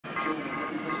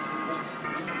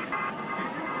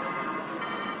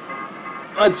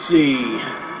Let's see.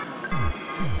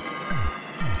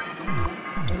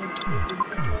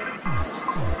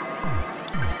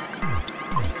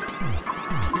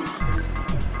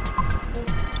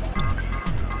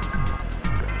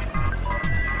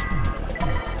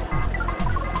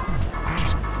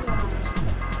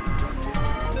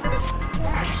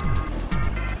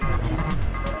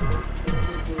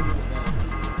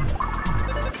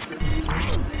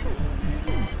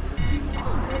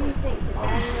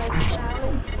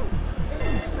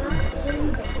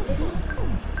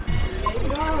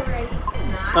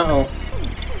 Uh-oh.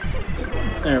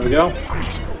 There we go.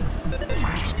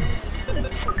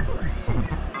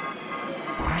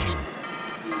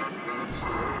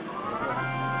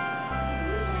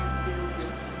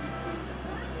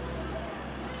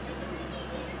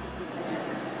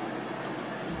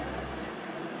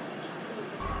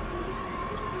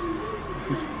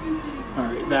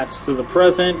 Alright, that's to the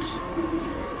present.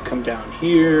 Come down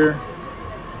here.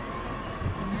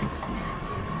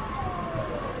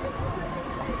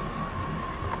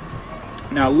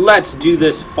 Now let's do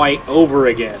this fight over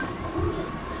again.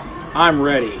 I'm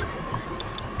ready.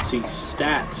 Let's see,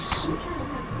 stats.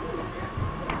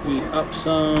 Eat up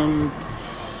some.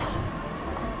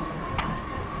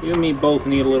 You and me both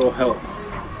need a little help.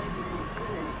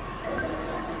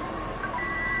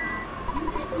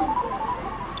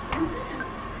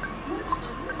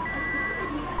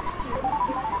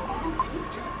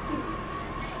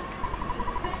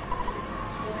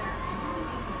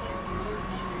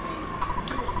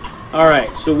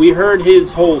 Alright, so we heard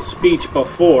his whole speech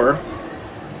before.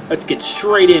 Let's get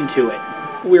straight into it.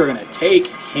 We're going to take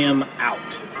him out.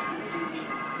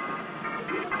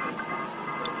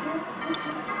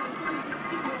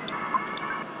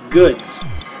 Goods.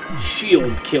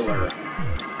 Shield killer.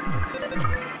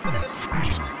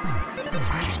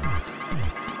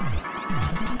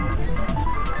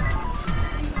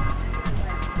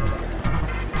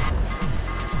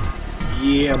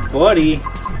 Yeah, buddy.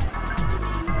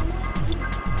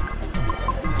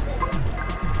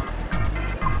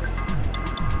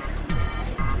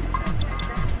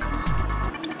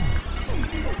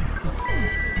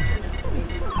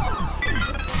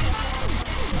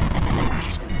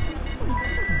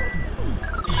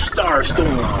 Starstorm.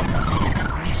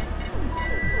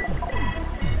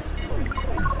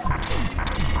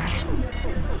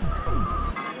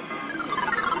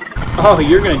 Oh,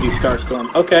 you're gonna do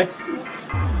Starstorm. Okay.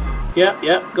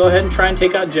 Yep. Go ahead and try and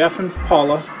take out Jeff and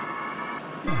Paula.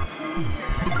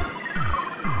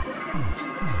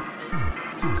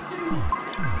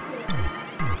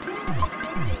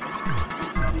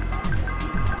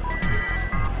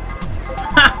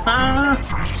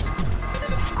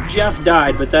 Jeff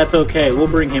died, but that's okay. We'll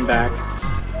bring him back.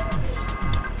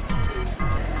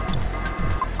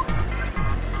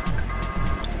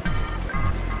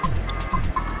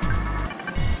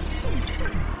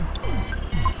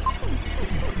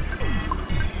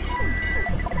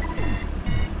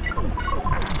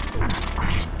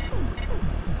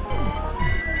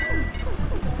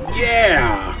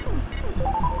 Yeah!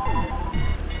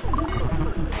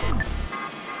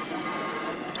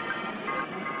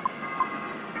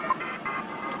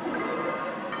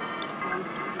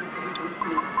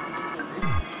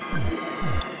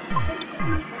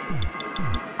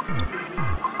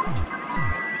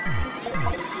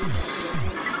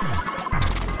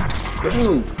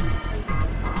 Boom!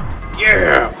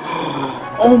 Yeah!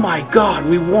 Oh my god,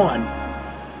 we won!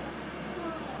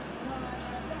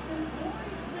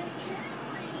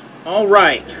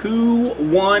 Alright, who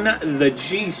won the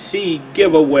GC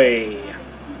giveaway?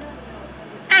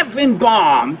 Effin'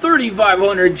 Bomb!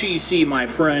 3,500 GC, my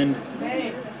friend.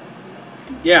 Hey.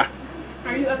 Yeah.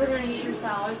 Are you ever going to eat your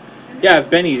salad? Yeah, I've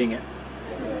been eating it.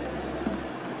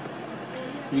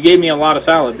 You gave me a lot of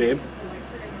salad, babe.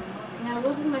 Now,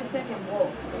 this is my second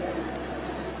bowl.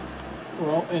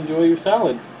 Well, enjoy your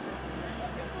salad.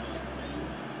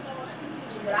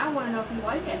 But I want to know if you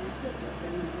like it.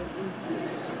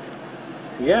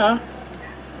 Yeah.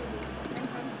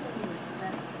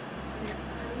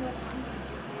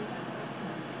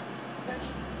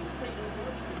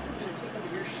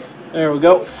 There we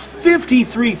go.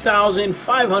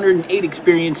 53,508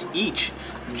 experience each.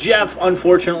 Jeff,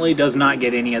 unfortunately, does not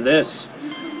get any of this.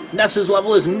 Ness's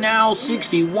level is now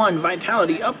 61.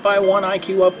 Vitality up by 1.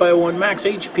 IQ up by 1. Max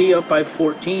HP up by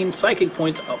 14. Psychic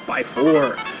points up by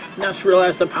 4. Ness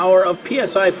realized the power of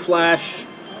PSI Flash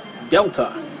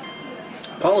Delta.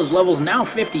 Paula's level is now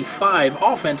 55.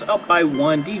 Offense up by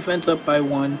 1. Defense up by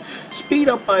 1. Speed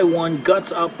up by 1.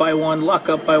 Guts up by 1. Luck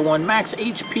up by 1. Max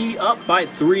HP up by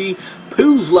 3.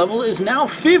 Pooh's level is now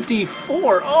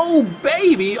 54. Oh,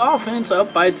 baby. Offense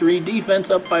up by 3.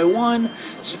 Defense up by 1.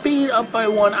 Speed up by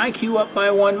 1. IQ up by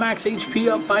 1. Max HP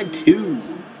up by 2.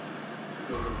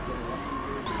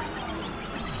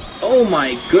 Oh,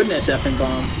 my goodness, effing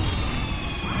bomb.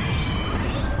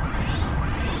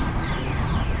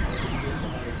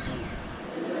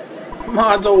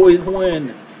 Mods always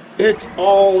win. It's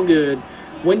all good.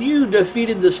 When you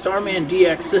defeated the Starman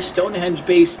DX, the Stonehenge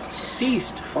base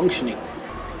ceased functioning.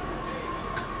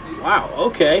 Wow,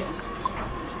 okay.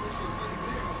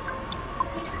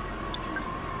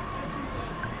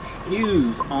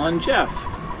 Use on Jeff.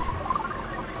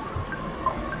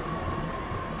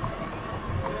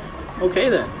 Okay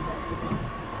then.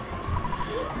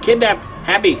 Kidnapped,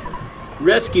 happy,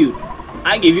 rescued.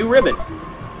 I give you ribbon.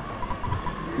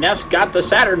 Ness got the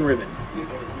Saturn ribbon.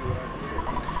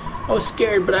 I was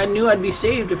scared, but I knew I'd be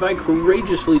saved if I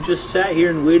courageously just sat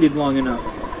here and waited long enough.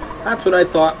 That's what I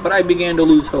thought, but I began to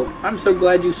lose hope. I'm so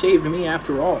glad you saved me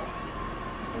after all.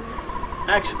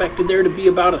 I expected there to be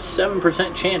about a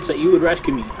 7% chance that you would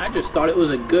rescue me. I just thought it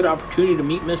was a good opportunity to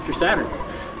meet Mr. Saturn.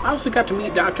 I also got to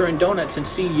meet Dr. and Donuts and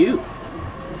see you.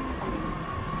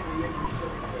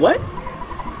 What?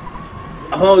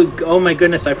 Oh my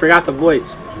goodness, I forgot the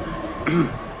voice.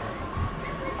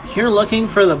 You're looking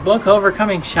for the book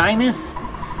Overcoming Shyness?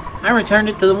 I returned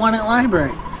it to the one at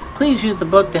library. Please use the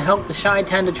book to help the shy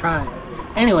tend to try.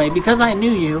 Anyway, because I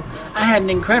knew you, I had an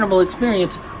incredible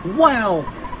experience. Wow!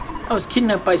 I was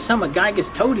kidnapped by some of Geiger's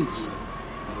toadies.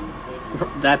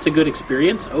 That's a good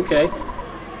experience? Okay.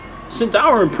 Since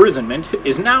our imprisonment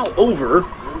is now over,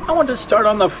 I want to start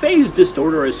on the phase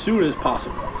disorder as soon as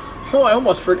possible. Oh, I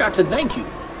almost forgot to thank you.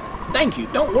 Thank you.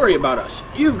 Don't worry about us.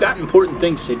 You've got important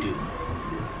things to do.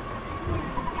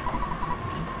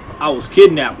 I was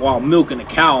kidnapped while milking a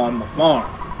cow on the farm.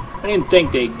 I didn't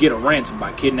think they'd get a ransom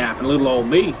by kidnapping little old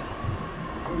me.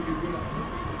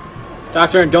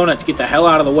 Doctor and Donuts, get the hell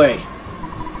out of the way.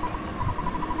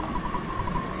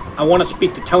 I want to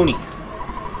speak to Tony.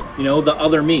 You know, the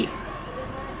other me.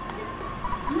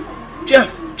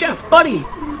 Jeff, buddy.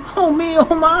 Oh me,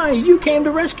 oh my, you came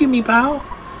to rescue me, pal.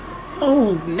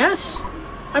 Oh, Ness?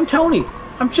 I'm Tony.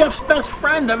 I'm Jeff's best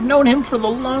friend. I've known him for the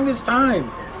longest time.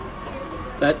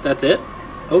 That's it?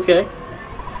 Okay.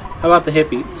 How about the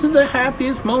hippie? This is the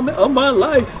happiest moment of my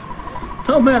life.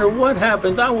 No matter what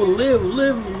happens, I will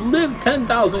live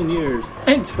 10,000 years.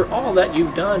 Thanks for all that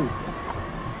you've done.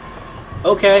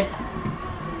 Okay.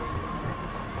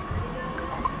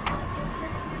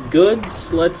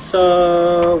 Goods. Let's,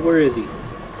 where is he?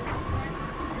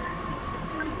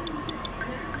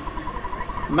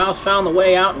 Mouse found the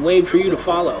way out and waved for you to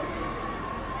follow.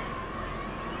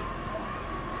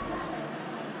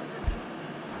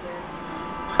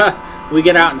 Ha! We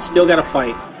get out and still gotta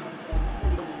fight.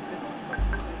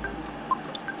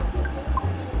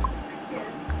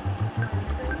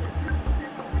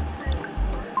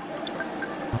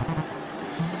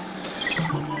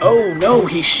 Oh no,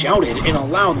 he shouted in a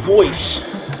loud voice.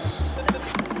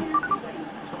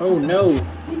 Oh no.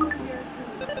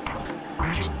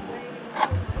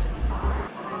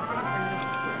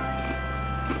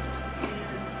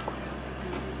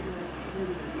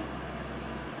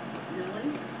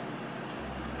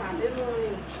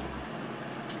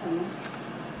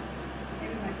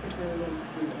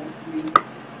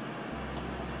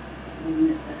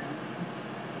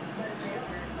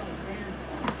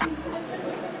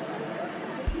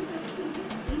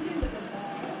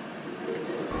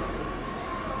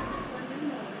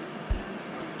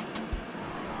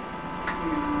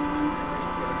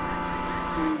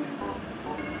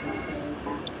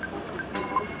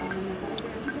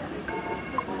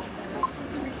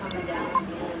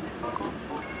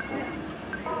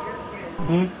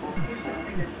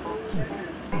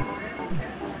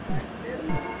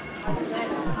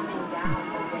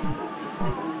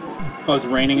 Oh, it's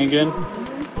raining again?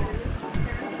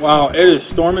 Wow, it is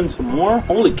storming some more?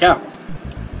 Holy cow.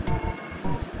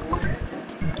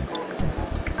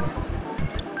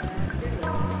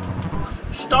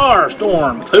 Star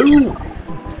storm, Pooh!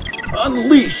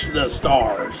 Unleash the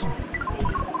stars!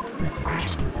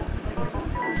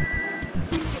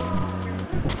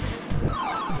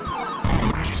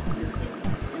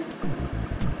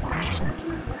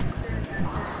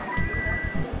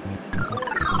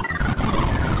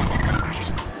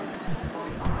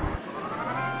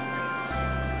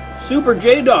 Super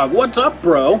J-Dog, what's up,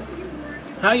 bro?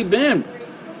 How you been?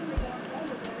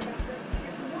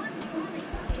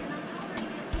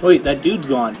 Wait, that dude's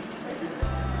gone.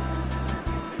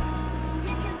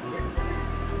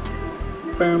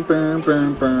 Boom, boom,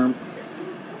 boom, boom.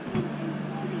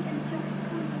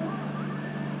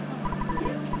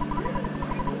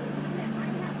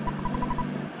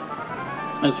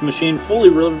 This machine fully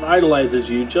revitalizes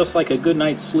you just like a good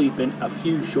night's sleep in a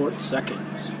few short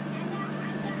seconds.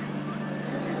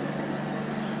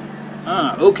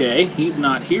 Ah, okay, he's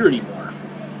not here anymore.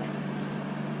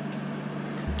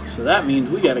 So that means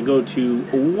we gotta go to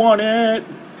Want.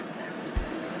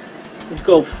 Let's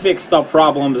go fix the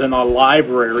problems in the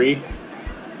library.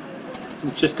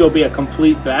 Let's just go be a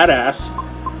complete badass.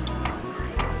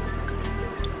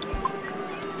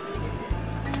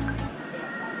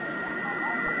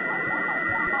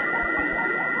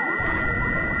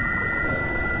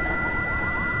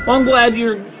 Well, I'm glad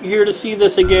you're here to see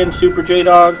this again, Super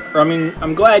J-Dog.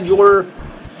 I'm glad you're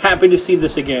happy to see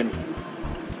this again.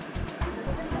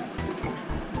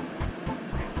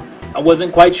 I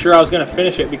wasn't quite sure I was going to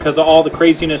finish it because of all the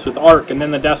craziness with Ark, and then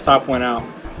the desktop went out.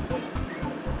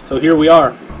 So here we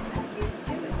are.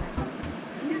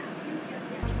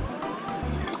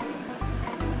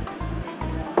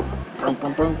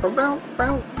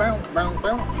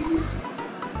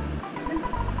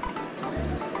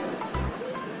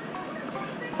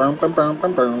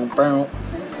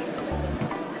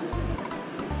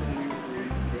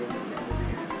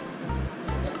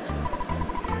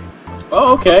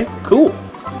 Oh, okay, cool.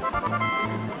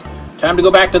 Time to go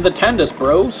back to the Tendus,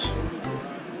 bros.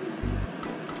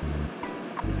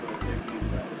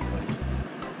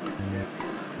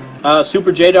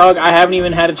 Super J-Dog, I haven't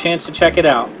even had a chance to check it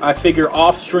out. I figure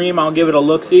off stream I'll give it a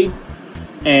look-see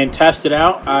and test it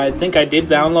out. I think I did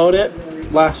download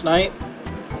it last night,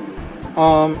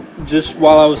 just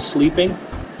while I was sleeping.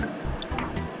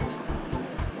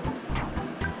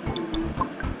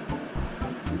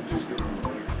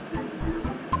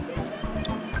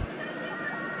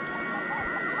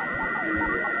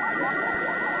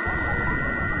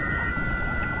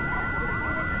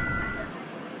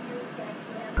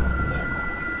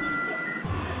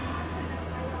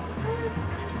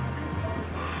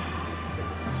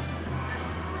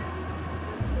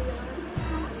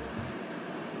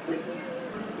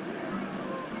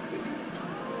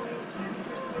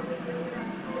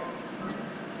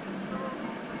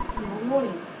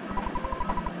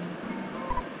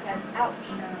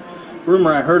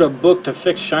 Rumor, I heard a book to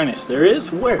fix shyness. There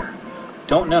is? Where?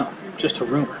 Don't know. Just a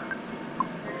rumor.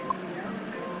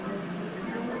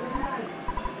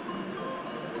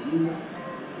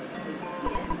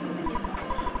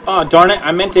 Oh, darn it.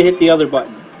 I meant to hit the other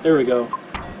button. There we go.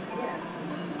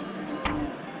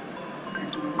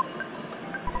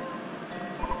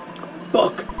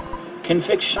 Book. Can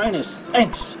fix shyness.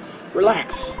 Thanks.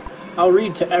 Relax. I'll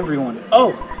read to everyone.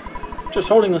 Oh. Just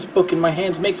holding this book in my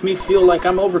hands makes me feel like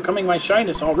I'm overcoming my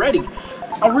shyness already.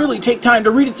 I'll really take time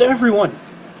to read it to everyone.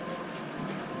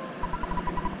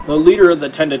 The leader of the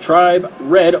Tenda tribe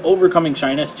read Overcoming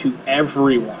Shyness to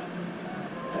everyone.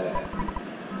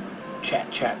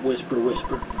 Chat, chat, whisper,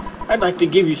 whisper. I'd like to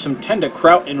give you some Tenda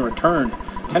kraut in return.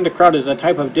 Tenda kraut is a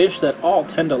type of dish that all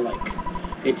Tenda like.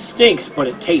 It stinks, but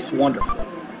it tastes wonderful.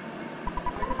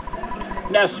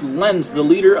 Ness lends the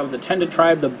leader of the Tenda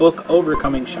tribe the book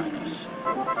Overcoming Shyness.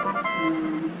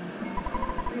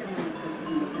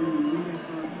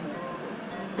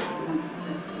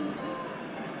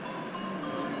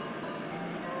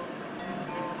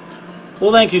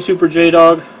 Well, thank you, Super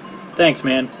J-Dog. Thanks,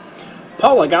 man.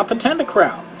 Paula got the Tenda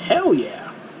kraut. Hell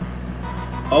yeah.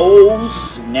 Oh,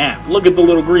 snap. Look at the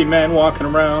little green man walking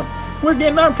around. We're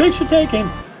getting our picture taken.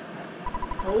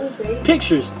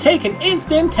 Pictures taken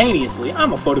instantaneously.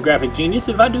 I'm a photographic genius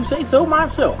if I do say so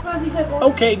myself.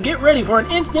 Okay, get ready for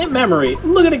an instant memory.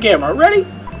 Look at the camera. Ready?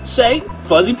 Say,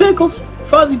 Fuzzy Pickles.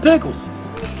 Fuzzy Pickles.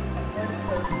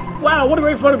 Wow, what a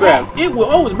great photograph. It will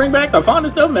always bring back the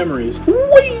fondest of memories.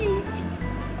 Whee!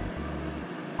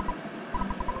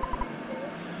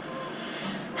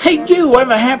 Hey, you, I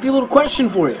have a happy little question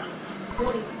for you.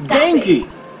 Game Key.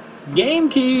 Game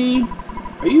Key.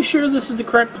 Are you sure this is the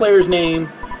correct player's name?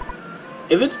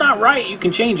 If it's not right, you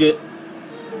can change it.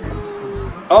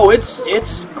 Oh,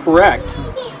 it's correct.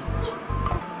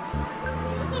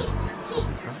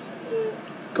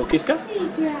 Kokiska?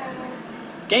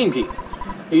 Game Key.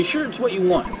 Are you sure it's what you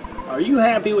want? Are you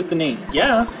happy with the name?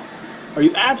 Yeah. Are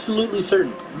you absolutely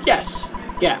certain? Yes.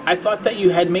 Yeah, I thought that you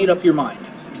had made up your mind.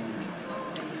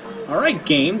 Alright,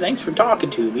 game. Thanks for talking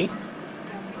to me.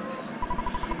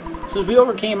 Since we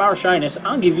overcame our shyness,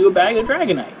 I'll give you a bag of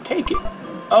Dragonite. Take it.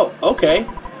 Oh, okay.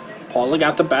 Paula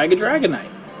got the bag of Dragonite.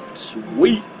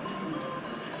 Sweet.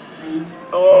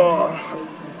 Oh.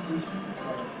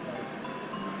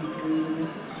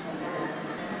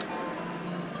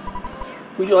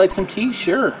 Would you like some tea?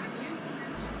 Sure.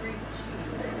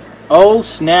 Oh,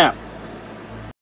 snap.